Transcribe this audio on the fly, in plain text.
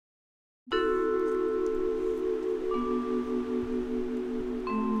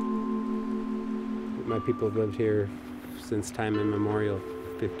people have lived here since time immemorial,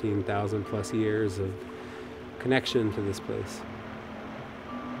 15,000 plus years of connection to this place.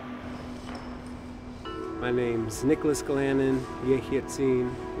 My name's Nicholas Galanin,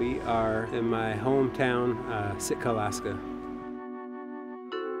 Yehiatzin. We are in my hometown, Sitka, Alaska.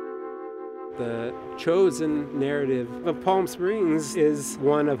 The chosen narrative of Palm Springs is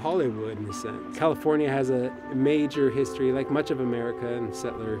one of Hollywood in a sense. California has a major history, like much of America and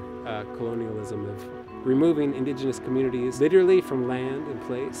settler colonialism, of removing indigenous communities literally from land and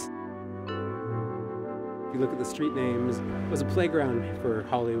place. If you look at the street names, it was a playground for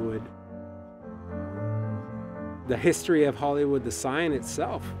Hollywood. The history of Hollywood, the sign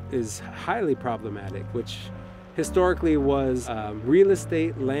itself, is highly problematic, which historically was real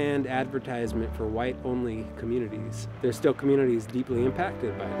estate land advertisement for white-only communities. There's still communities deeply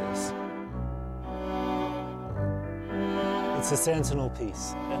impacted by this. It's a sentinel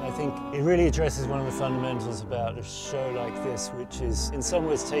piece, and I think it really addresses one of the fundamentals about a show like this, which is in some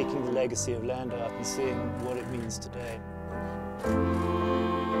ways taking the legacy of land art and seeing what it means today.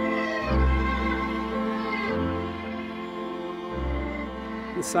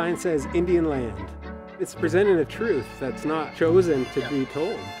 The sign says Indian land. It's presenting a truth that's not chosen to be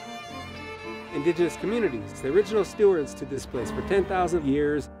told. Indigenous communities, the original stewards to this place for 10,000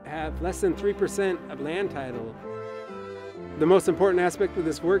 years, have less than 3% of land title. The most important aspect of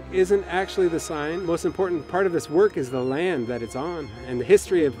this work isn't actually the sign. The most important part of this work is the land that it's on and the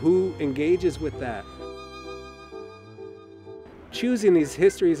history of who engages with that. Choosing these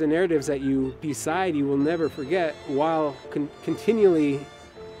histories and narratives that you decide you will never forget while continually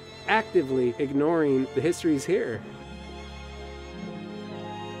actively ignoring the histories here.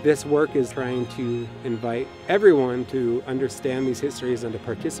 This work is trying to invite everyone to understand these histories and to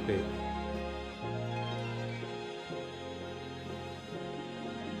participate.